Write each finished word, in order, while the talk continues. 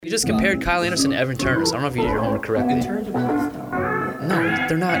just compared Kyle Anderson to Evan Turner, so I don't know if you did your homework correctly. In terms of pace now. No,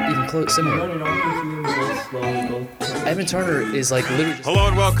 they're not even close. Similar. Evan Turner is like literally just... Hello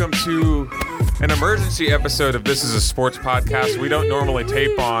and welcome to an emergency episode of This Is a Sports Podcast. We don't normally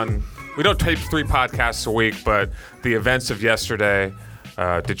tape 3 podcasts a week, but the events of yesterday,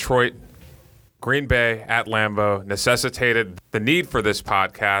 Detroit, Green Bay at Lambeau, necessitated the need for this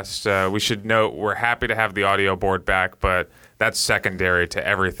podcast. We should note we're happy to have the audio board back, but that's secondary to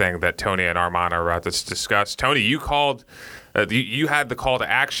everything that Tony and Armand are about to discuss. Tony, you called... you had the call to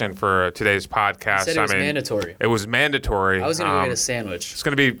action for today's podcast. You said it was mandatory. It was mandatory. I was going to go get a sandwich. It's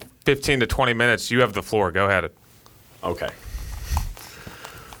going to be 15 to 20 minutes. You have the floor. Go ahead. Okay.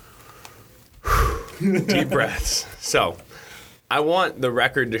 Deep breaths. So, I want the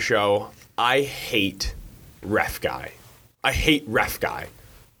record to show I hate ref guy. I hate ref guy.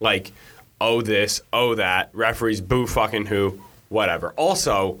 Like, oh this, oh that, referees boo fucking who, whatever.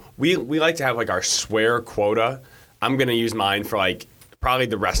 Also, we like to have like our swear quota. I'm going to use mine for like probably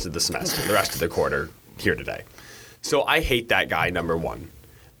the rest of the semester, the rest of the quarter here today. So I hate that guy, number one.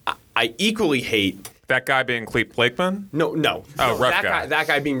 I equally hate... That guy being Clete Blakeman? No. Oh, ref guy. That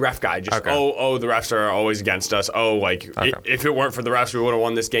guy being ref guy. Just, okay. the refs are always against us. If it weren't for the refs, we would have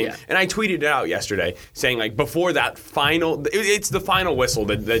won this game. Yeah. And I tweeted it out yesterday saying, like, before that final... It's the final whistle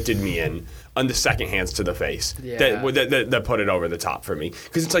that did me in on the second hands to the face that put it over the top for me.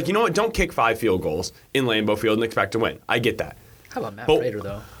 Because it's like, you know what? Don't kick 5 field goals in Lambeau Field and expect to win. I get that. How about Matt Prater,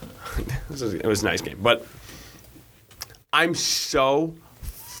 though? It was a nice game. But I'm so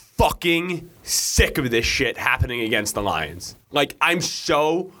fucking sick of this shit happening against the Lions. Like, I'm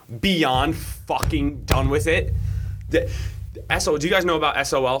so beyond fucking done with it. Do you guys know about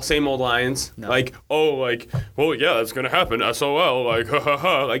SOL? Same old Lions? No. Like, well, yeah, that's going to happen. SOL, like, ha, ha,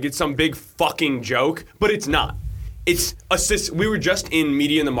 ha. Like, it's some big fucking joke, but it's not. We were just in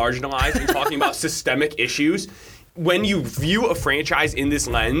Media and the Marginalized and talking about systemic issues. When you view a franchise in this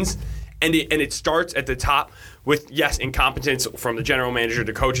lens, and it starts at the top with, yes, incompetence from the general manager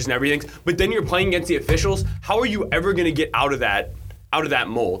to coaches and everything, but then you're playing against the officials, how are you ever going to get out of that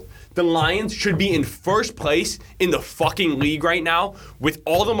mold? The Lions should be in first place in the fucking league right now with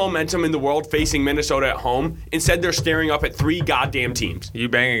all the momentum in the world facing Minnesota at home. Instead, they're staring up at 3 goddamn teams. You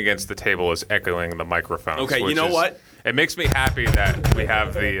banging against the table is echoing the microphone. Okay, you know what? It makes me happy that we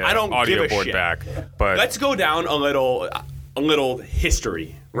have the audio board shit. back. But let's go down a little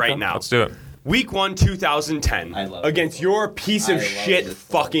history right now. Let's do it. Week 1, 2010, against your piece of shit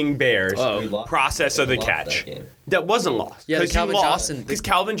fucking Bears. Process of the catch. That wasn't lost. Yeah, because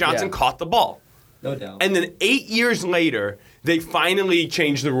Calvin Johnson caught the ball. No doubt. And then 8 years later, they finally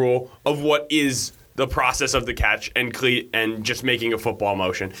changed the rule of what is the process of the catch and just making a football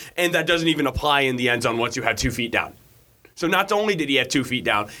motion. And that doesn't even apply in the end zone once you have 2 feet down. So not only did he have 2 feet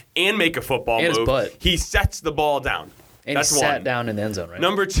down and make a football move, his butt. He sets the ball down. And That's he sat one. down in the end zone, right?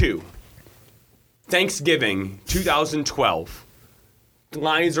 Number 2, Thanksgiving 2012. The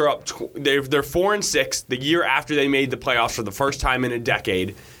Lions are up. They're 4-6 the year after they made the playoffs for the first time in a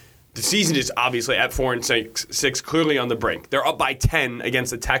decade. The season is obviously at 4-6, clearly on the brink. They're up by 10 against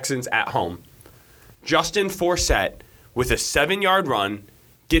the Texans at home. Justin Forsett, with a 7-yard run,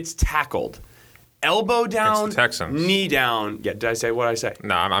 gets tackled. Elbow down, knee down. Yeah, did I say what I say?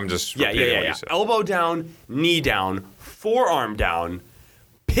 No, I'm just repeating what you said. Elbow down, knee down, forearm down,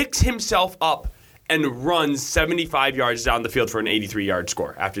 picks himself up, and runs 75 yards down the field for an 83-yard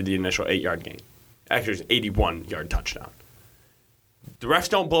score after the initial 8-yard gain. Actually, it was an 81-yard touchdown. The refs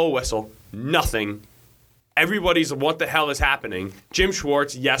don't blow a whistle. Nothing. Everybody's, what the hell is happening? Jim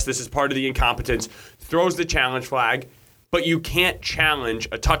Schwartz, yes, this is part of the incompetence, throws the challenge flag, but you can't challenge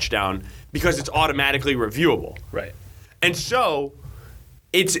a touchdown because it's automatically reviewable. Right. And so,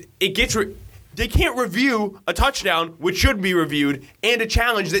 they can't review a touchdown, which should be reviewed, and a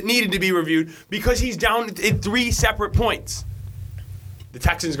challenge that needed to be reviewed because he's down at 3 separate points. The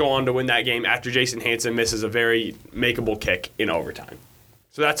Texans go on to win that game after Jason Hanson misses a very makeable kick in overtime.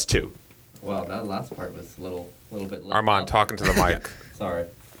 So that's 2. Wow, that last part was a little bit... Armand, talking to the mic. Sorry.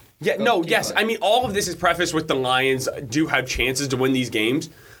 Yeah, yes. I mean, all of this is prefaced with the Lions do have chances to win these games,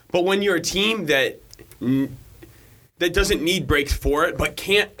 but when you're a team that doesn't need breaks for it, but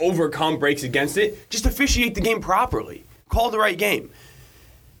can't overcome breaks against it, just officiate the game properly. Call the right game.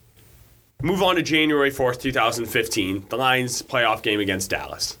 Move on to January 4th, 2015, the Lions playoff game against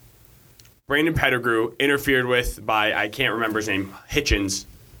Dallas. Brandon Pettigrew interfered with by, I can't remember his name, Hitchens,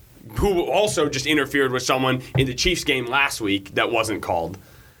 who also just interfered with someone in the Chiefs game last week that wasn't called.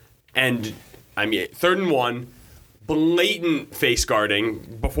 And, 3rd and 1, blatant face guarding,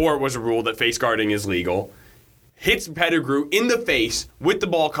 before it was a rule that face guarding is legal. hits Pettigrew in the face with the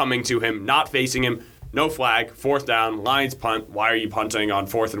ball coming to him, not facing him. No flag, 4th down, Lions punt. Why are you punting on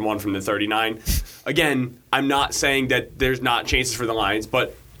 4th and 1 from the 39? Again, I'm not saying that there's not chances for the Lions,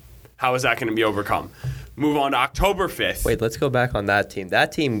 but how is that going to be overcome? Move on to October 5th. Wait, let's go back on that team.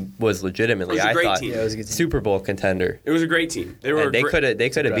 That team was legitimately, It was a great I thought, team. Yeah, it was a good team. Super Bowl contender. It was a great team. They were. They could have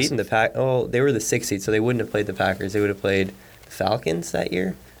beaten aggressive. the Pack. Oh, they were the 6th seed, so they wouldn't have played the Packers. They would have played the Falcons that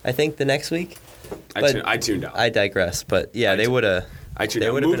year. I think the next week. I tuned out. I digress, but yeah, they would have. I tuned they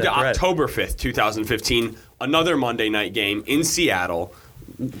out. would have Moved been to a threat. October 5th, 2015. Another Monday night game in Seattle.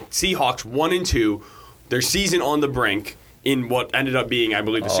 Seahawks 1-2. Their season on the brink in what ended up being, I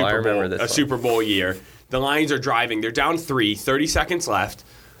believe, I remember this one. Super Bowl year. The Lions are driving. They're down 3, 30 seconds left.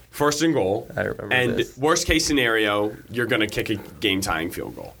 1st and goal. I remember And this. worst case scenario, you're going to kick a game-tying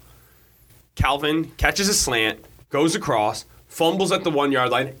field goal. Calvin catches a slant, goes across, fumbles at the 1-yard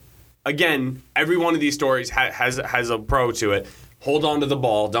line. Again, every one of these stories has a pro to it. Hold on to the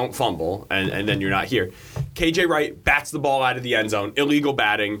ball, don't fumble, and then you're not here. KJ Wright bats the ball out of the end zone. Illegal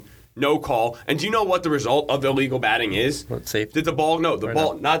batting, no call. And do you know what the result of illegal batting is? What, safety? Did the ball? No, the Or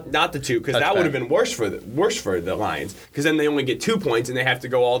ball. Not the 2, because that Touchback. would have been worse for the Lions, because then they only get 2 points and they have to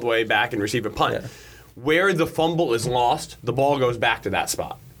go all the way back and receive a punt. Yeah. Where the fumble is lost, the ball goes back to that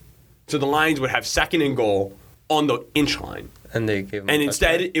spot. So the Lions would have 2nd and goal on the inch line. And they gave him And a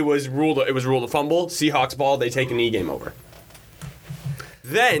instead, touchdown. it was ruled a fumble. Seahawks ball. They take an game over.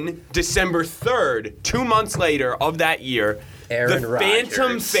 Then December 3rd, 2 months later of that year, Aaron the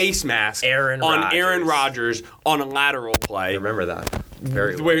phantom Rodgers. face mask Aaron on Rodgers. Aaron Rodgers on a lateral play. I remember that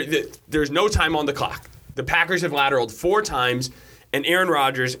very well. Where there's no time on the clock. The Packers have lateraled 4 times, and Aaron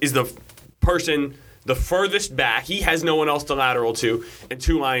Rodgers is the person the furthest back. He has no one else to lateral to, and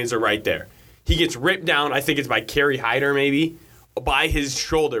 2 Lions are right there. He gets ripped down, I think it's by Kerry Hyder maybe, by his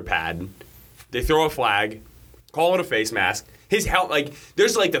shoulder pad. They throw a flag, call it a face mask. His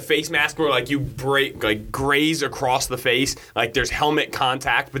there's like the face mask where like you graze across the face, like there's helmet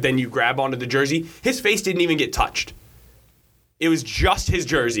contact, but then you grab onto the jersey. His face didn't even get touched. It was just his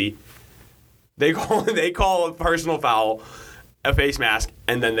jersey. They call a personal foul, a face mask,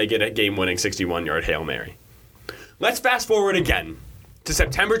 and then they get a game-winning 61-yard Hail Mary. Let's fast forward again to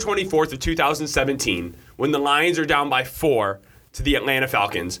September 24th of 2017, when the Lions are down by 4 to the Atlanta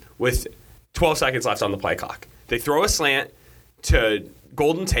Falcons with 12 seconds left on the play clock. They throw a slant to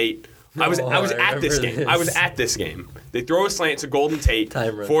Golden Tate. I was at this game. this. I was at this game. They throw a slant to Golden Tate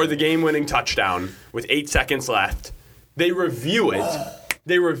Time runs for out. the game-winning touchdown with 8 seconds left. They review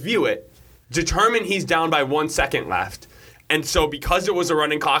it. Determine he's down by 1 second left. And so because it was a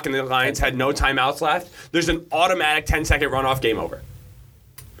running clock and the Lions had no timeouts left, there's an automatic 10-second runoff, game over.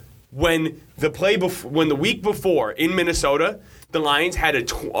 When the week before in Minnesota, the Lions had a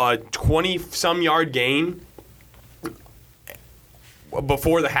 20-some yard gain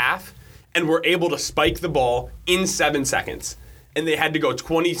before the half and were able to spike the ball in 7 seconds. And they had to go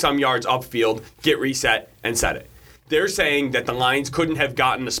 20-some yards upfield, get reset, and set it. They're saying that the Lions couldn't have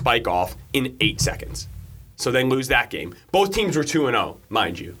gotten a spike off in 8 seconds. So they lose that game. Both teams were 2-0,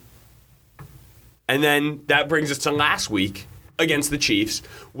 mind you. And then that brings us to last week against the Chiefs,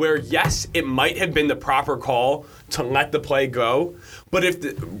 where, yes, it might have been the proper call to let the play go, but if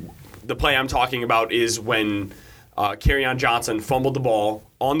the play I'm talking about is when Kerryon Johnson fumbled the ball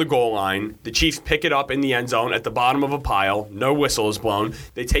on the goal line, the Chiefs pick it up in the end zone at the bottom of a pile, no whistle is blown,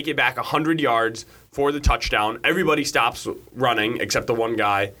 they take it back 100 yards for the touchdown, everybody stops running except the one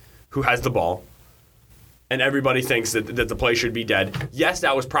guy who has the ball, and everybody thinks that the play should be dead. Yes,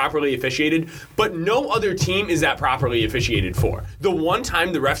 that was properly officiated, but no other team is that properly officiated for. The one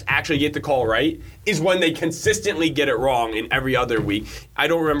time the refs actually get the call right is when they consistently get it wrong in every other week. I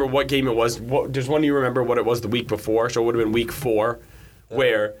don't remember what game it was. Does one of you remember what it was the week before? So it would have been week 4,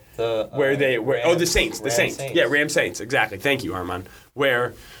 the Saints. Yeah, Rams Saints, exactly. Thank you, Armand.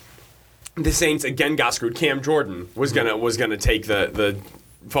 Where the Saints again got screwed. Cam Jordan was gonna take the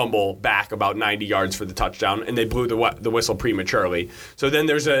fumble back about 90 yards for the touchdown, and they blew the whistle prematurely. So then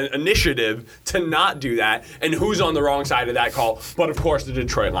there's an initiative to not do that, and who's on the wrong side of that call? But of course the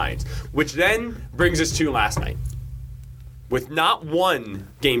Detroit Lions, which then brings us to last night. With not one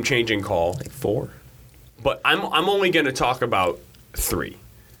game-changing call, Like 4. but I'm only going to talk about 3.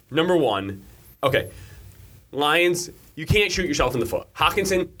 Number 1, okay, Lions, you can't shoot yourself in the foot.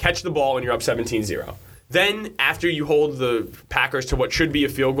 Hockenson, catch the ball and you're up 17-0. Then, after you hold the Packers to what should be a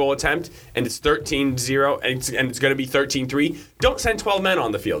field goal attempt, and it's 13-0, and it's going to be 13-3, don't send 12 men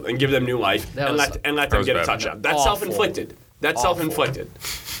on the field and give them new life and let them that get was a bad. touchdown. That's Awful. self-inflicted.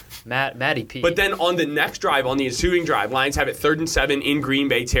 Matty P. But then on the next drive, on the ensuing drive, Lions have it 3rd and 7 in Green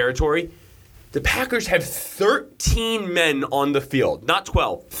Bay territory. The Packers have 13 men on the field, not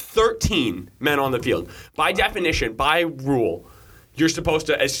 12, 13 men on the field. By definition, by rule, you're supposed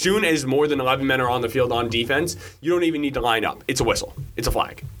to, as soon as more than 11 men are on the field on defense, you don't even need to line up. It's a whistle. It's a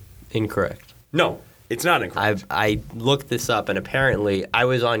flag. Incorrect. No, it's not incorrect. I looked this up, and apparently I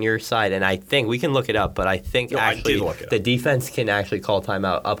was on your side, and I think we can look it up, but I think I actually did look it the up. defense can actually call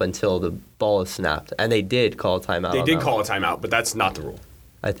timeout up until the ball is snapped, and they did call a timeout. They on did that call one. a timeout, but that's not the rule.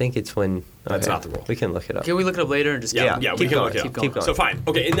 I think it's when. That's okay, not the rule. We can look it up. Can we look it up later and just Yeah, Yeah, we keep can going, look it up. keep going. So fine.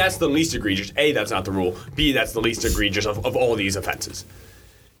 Okay, and that's the least egregious. A, that's not the rule. B, that's the least egregious of all these offenses.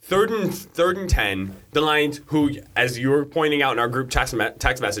 Third and 10, the Lions, who, as you were pointing out in our group text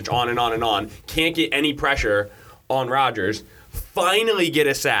message, on and on and on, can't get any pressure on Rodgers, finally get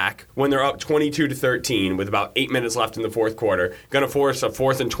a sack when they're up 22-13 with about 8 minutes left in the fourth quarter. Going to force a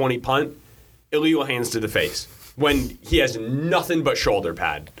 4th and 20 punt. Illegal hands to the face when he has nothing but shoulder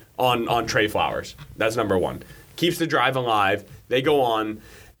pad on Trey Flowers. That's number one. Keeps the drive alive. They go on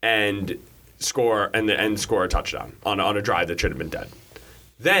and score and score a touchdown on a drive that should have been dead.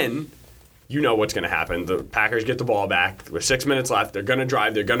 Then you know what's going to happen. The Packers get the ball back with 6 minutes left. They're going to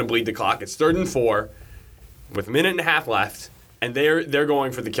drive. They're going to bleed the clock. It's 3rd and 4 with a minute and a half left, and they're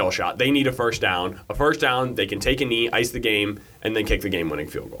going for the kill shot. They need a first down. A first down, they can take a knee, ice the game, and then kick the game-winning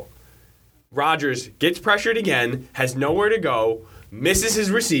field goal. Rodgers gets pressured again, has nowhere to go, misses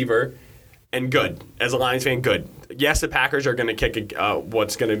his receiver, and good. As a Lions fan, good. Yes, the Packers are going to kick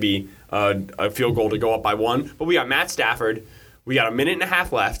what's going to be a field goal to go up by 1, but we got Matt Stafford. We got a minute and a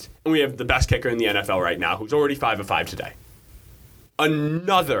half left, and we have the best kicker in the NFL right now, who's already 5 of 5 today.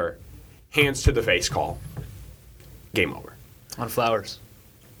 Another hands to the face call. Game over. on Flowers.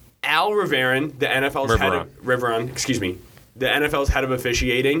 Al Riveron, the NFL's head of the NFL's head of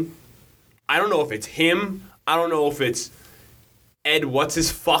officiating. I don't know if it's him. I don't know if it's Ed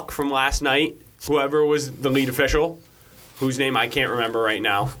what's-his-fuck from last night, whoever was the lead official, whose name I can't remember right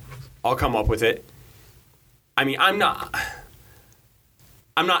now. I'll come up with it. I mean, I'm not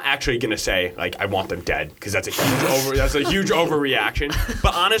actually gonna say like I want them dead because that's a huge overreaction.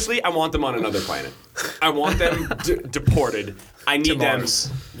 But honestly, I want them on another planet. I want them deported. I need them.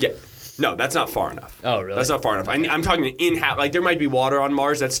 Yeah. No, that's not far enough. Oh, really? That's not far enough. I'm talking like there might be water on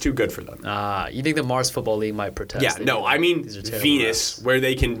Mars. That's too good for them. You think the Mars Football League might protest? Yeah, no, I mean Venus, where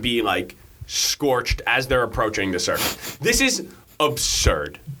they can be like scorched as they're approaching the surface. This is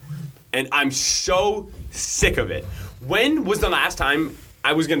absurd, and I'm so sick of it. When was the last time?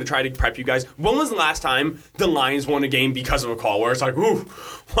 I was going to try to prep you guys. When was the last time the Lions won a game because of a call where it's like, ooh,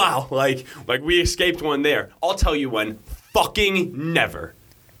 wow, like we escaped one there? I'll tell you when. Fucking never.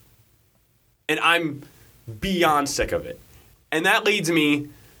 And I'm beyond sick of it. And that leads me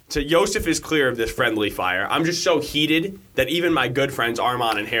to Yosef is clear of this friendly fire. I'm just so heated that even my good friends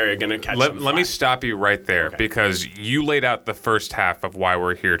Armand and Harry are going to catch some Let me stop you right there because you laid out the first half of why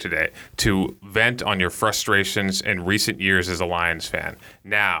we're here today, to vent on your frustrations in recent years as a Lions fan.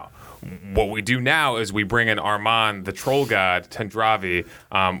 Now, what we do now is we bring in Armand, the troll god, Tendravi,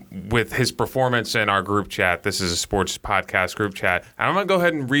 with his performance in our group chat. This is a sports podcast group chat. And I'm going to go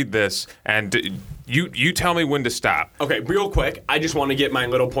ahead and read this, and you tell me when to stop. Okay, real quick, I just want to get my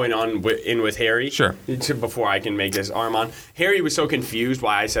little point in with Harry. Sure. Before I can make this Armand. Harry was so confused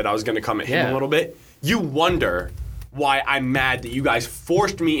why I said I was going to come at him a little bit. You wonder why I'm mad that you guys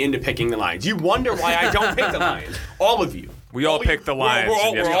forced me into picking the Lions. You wonder why I don't pick the Lions. All of you. We all picked the Lions.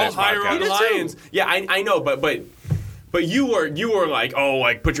 We're all higher on the Lions. Yeah, I know, but you were like, oh,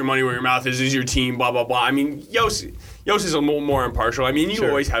 like put your money where your mouth is. This is your team. Blah blah blah. I mean, Yos is a little more impartial. I mean, you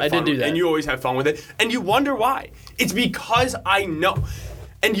always have fun. And you always have fun with it. And you wonder why. It's because I know.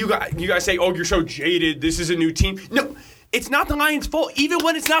 And you guys say, oh, you're so jaded. This is a new team. No, it's not the Lions' fault. Even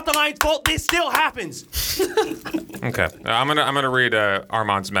when it's not the Lions' fault, this still happens. Okay, I'm gonna read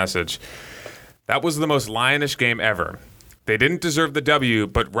Armand's message. That was the most Lionish game ever. They didn't deserve the W,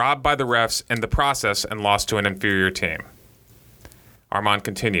 but robbed by the refs in the process and lost to an inferior team. Armand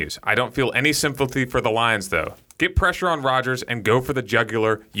continues, I don't feel any sympathy for the Lions, though. Get pressure on Rodgers and go for the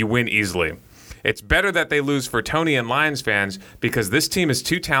jugular. You win easily. It's better that they lose for Tony and Lions fans because this team is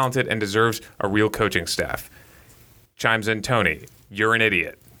too talented and deserves a real coaching staff. Chimes in Tony, you're an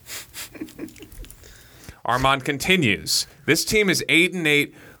idiot. Armand continues, this team is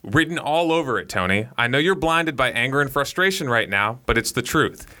 8-8, written all over it, Tony. I know you're blinded by anger and frustration right now, but it's the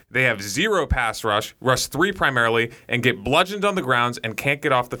truth. They have zero pass rush 3 primarily, and get bludgeoned on the grounds and can't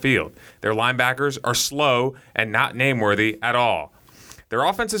get off the field. Their linebackers are slow and not name-worthy at all. Their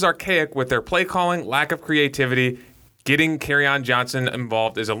offense is archaic with their play calling, lack of creativity. Getting Kerryon Johnson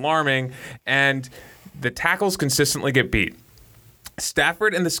involved is alarming, and the tackles consistently get beat.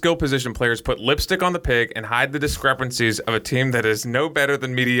 Stafford and the skill position players put lipstick on the pig and hide the discrepancies of a team that is no better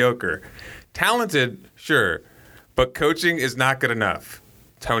than mediocre. Talented, sure, but coaching is not good enough.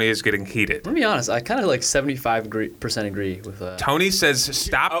 Tony is getting heated. Let me be honest. I kind of like 75% agree with that. Tony says,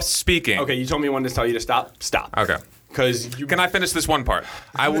 stop speaking. Okay, you told me when to tell you to stop. Stop. Okay. Because you Can I finish this one part?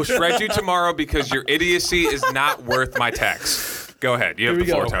 I will shred you tomorrow because your idiocy is not worth my text. Go ahead. You have the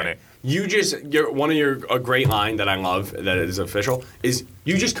floor, Tony. a great line that I love that is official is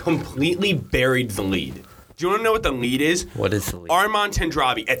you just completely buried the lead. Do you want to know what the lead is? What is the lead? Armand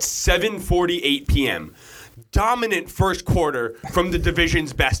Tendravi at 7:48 p.m. Dominant first quarter from the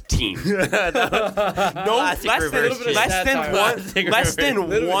division's best team. less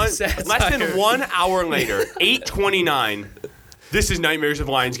than 1 hour later, 8:29. This is Nightmares of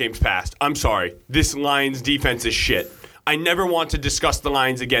Lions games past. I'm sorry. This Lions defense is shit. I never want to discuss the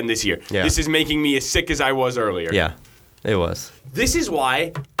Lions again this year. Yeah. This is making me as sick as I was earlier. Yeah, it was. This is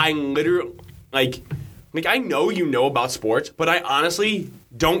why I literally, like I know you know about sports, but I honestly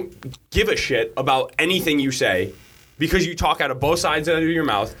don't give a shit about anything you say because you talk out of both sides of your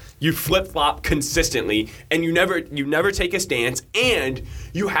mouth, you flip-flop consistently, and you never take a stance, and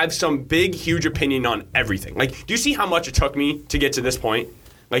you have some big, huge opinion on everything. Like, do you see how much it took me to get to this point?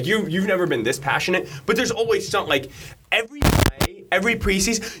 Like, you've never been this passionate, but there's always something, like, every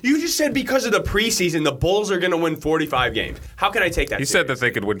preseason, you just said because of the preseason, the Bulls are going to win 45 games. How can I take that You said that they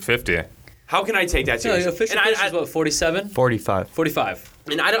could win 50. How can I take that No, seriously? the official And pitch is what, 47? 45. 45.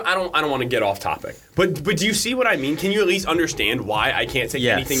 And I don't want to get off topic. But do you see what I mean? Can you at least understand why I can't take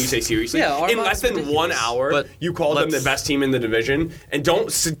Yes. anything you say seriously? Yeah, in Armand's less than ridiculous. 1 hour, But you called them the let's- best team in the division, and don't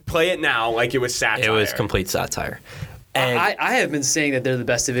play it now like it was satire. It was complete satire. And I have been saying that they're the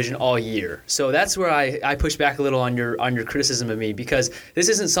best division all year. So that's where I push back a little on your criticism of me because this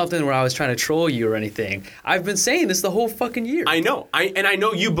isn't something where I was trying to troll you or anything. I've been saying this the whole fucking year. I know. I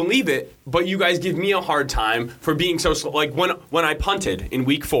know you believe it, but you guys give me a hard time for being so slow. Like when I punted in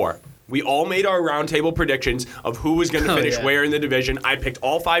week 4. We all made our roundtable predictions of who was going to finish where in the division. I picked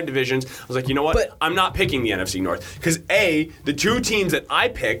all 5 divisions. I was like, you know what? But- I'm not picking the NFC North. Because the 2 teams that I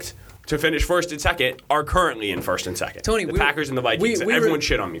picked to finish first and second are currently in first and second. Tony, the Packers and the Vikings. Everyone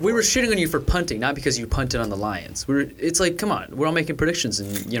shit on me for We were it. shitting on you for punting, not because you punted on the Lions. It's like, come on, we're all making predictions, and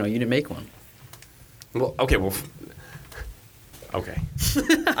you didn't make one. Well, okay, okay.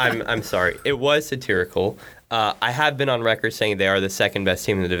 I'm sorry. It was satirical. I have been on record saying they are the second best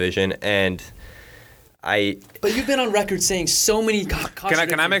team in the division, and But you've been on record saying so many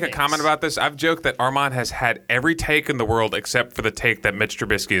Can I make a comment about this? I've joked that Armand has had every take in the world except for the take that Mitch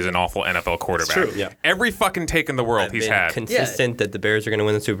Trubisky is an awful NFL quarterback. It's true. Yeah. Every fucking take in the world I've he's been had. consistent that the Bears are going to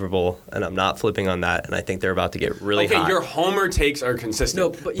win the Super Bowl, and I'm not flipping on that, and I think they're about to get really Okay, hot. your homer takes are consistent, No,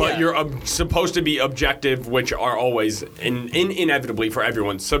 but yeah. you're supposed to be objective, which are always inevitably for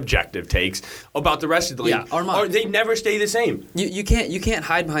everyone subjective takes about the rest of the league. Yeah, Armand. They never stay the same. You can't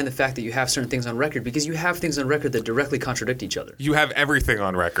hide behind the fact that you have certain things on record because you have things on record that directly contradict each other. You have everything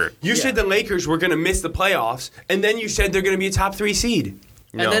on record. You said the Lakers were going to miss the playoffs, and then you said they're going to be a top 3 seed.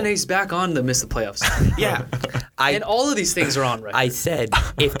 No. And then he's back on the miss the playoffs. Yeah. And all of these things are on record. I said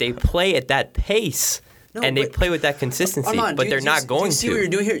if they play at that pace No, and they but- play with that consistency, Armand, but do they're you not going do you see to. what you're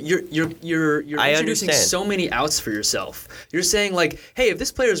doing here? You're I introducing understand. so many outs for yourself. You're saying like, hey, if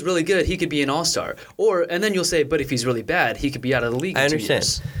this player is really good, he could be an all-star. And then you'll say, but if he's really bad, he could be out of the league in I 2 understand,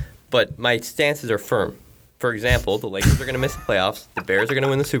 years. but my stances are firm. For example, the Lakers are going to miss the playoffs. The Bears are going to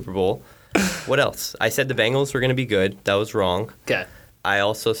win the Super Bowl. What else? I said the Bengals were going to be good. That was wrong. Okay. I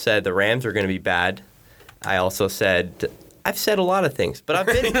also said the Rams are going to be bad. I also said I've said a lot of things, but I've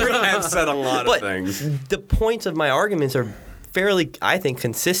been I've said a lot of but things. the points of my arguments are fairly, I think,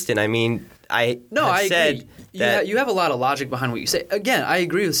 consistent. I mean, I said agree. that You have a lot of logic behind what you say. Again, I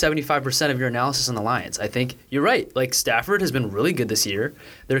agree with 75% of your analysis on the Lions. I think you're right. Like, Stafford has been really good this year.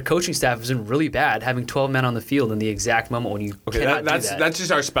 Their coaching staff has been really bad, having 12 men on the field in the exact moment when you cannot do that. That's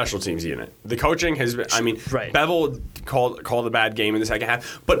just our special teams unit. The coaching has been, I mean, Right. Bevel called a bad game in the second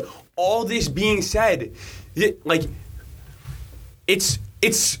half. But all this being said, it's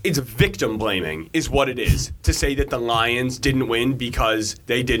victim blaming is what it is to say that the Lions didn't win because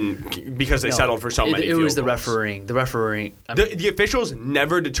they settled for so many. It was field the goals. refereeing. The refereeing. The officials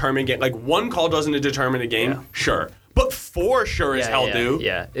never determine game. Like one call doesn't determine a game, Yeah. sure, but 4 sure as hell do.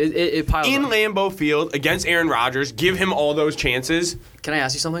 Yeah, it piled In up. Lambeau Field against Aaron Rodgers, give him all those chances. Can I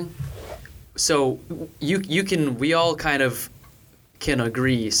ask you something? So we all kind of can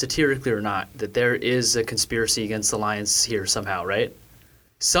agree, satirically or not, that there is a conspiracy against the Lions here somehow, right?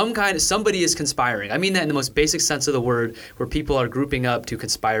 Somebody is conspiring. I mean that in the most basic sense of the word, where people are grouping up to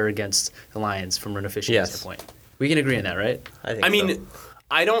conspire against the Lions from an officiating Yes. standpoint. We can agree on that, right? I mean,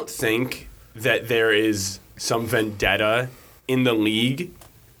 I don't think that there is some vendetta in the league,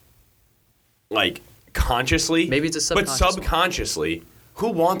 like consciously. Maybe it's a subconscious but subconsciously, who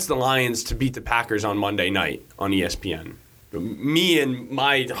wants the Lions to beat the Packers on Monday night on ESPN? Me and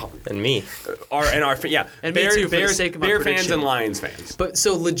my and me. our yeah, And me too, for the sake of my Bear fans prediction. and Lions fans. But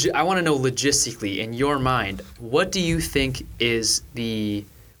so I want to know logistically, in your mind, what do you think is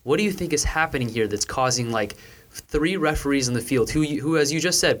happening here that's causing like 3 referees in the field who, as you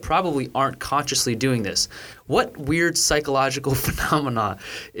just said, probably aren't consciously doing this? What weird psychological phenomena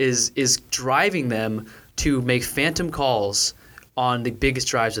is driving them to make phantom calls on the biggest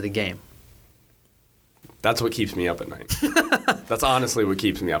drives of the game? That's what keeps me up at night. That's honestly what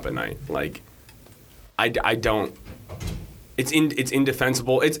keeps me up at night. Like, I don't. It's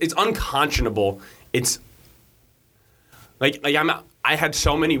indefensible. It's unconscionable. It's like I had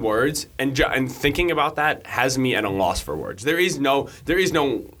so many words, and thinking about that has me at a loss for words. There is no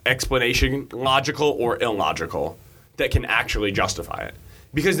explanation, logical or illogical, that can actually justify it,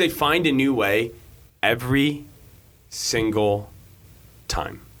 because they find a new way every single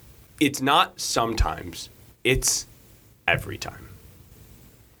time. It's not sometimes, it's every time.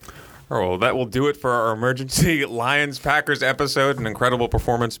 All right, well, that will do it for our emergency Lions-Packers episode. An incredible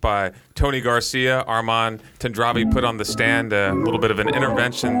performance by Tony Garcia. Armand Tendravi put on the stand a little bit of an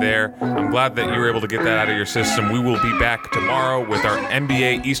intervention there. I'm glad that you were able to get that out of your system. We will be back tomorrow with our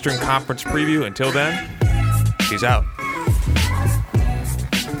NBA Eastern Conference preview. Until then, peace out.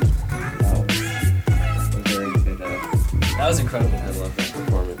 Very good. That was incredible. I love that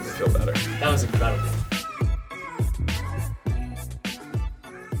performance. Feel better. That was incredible.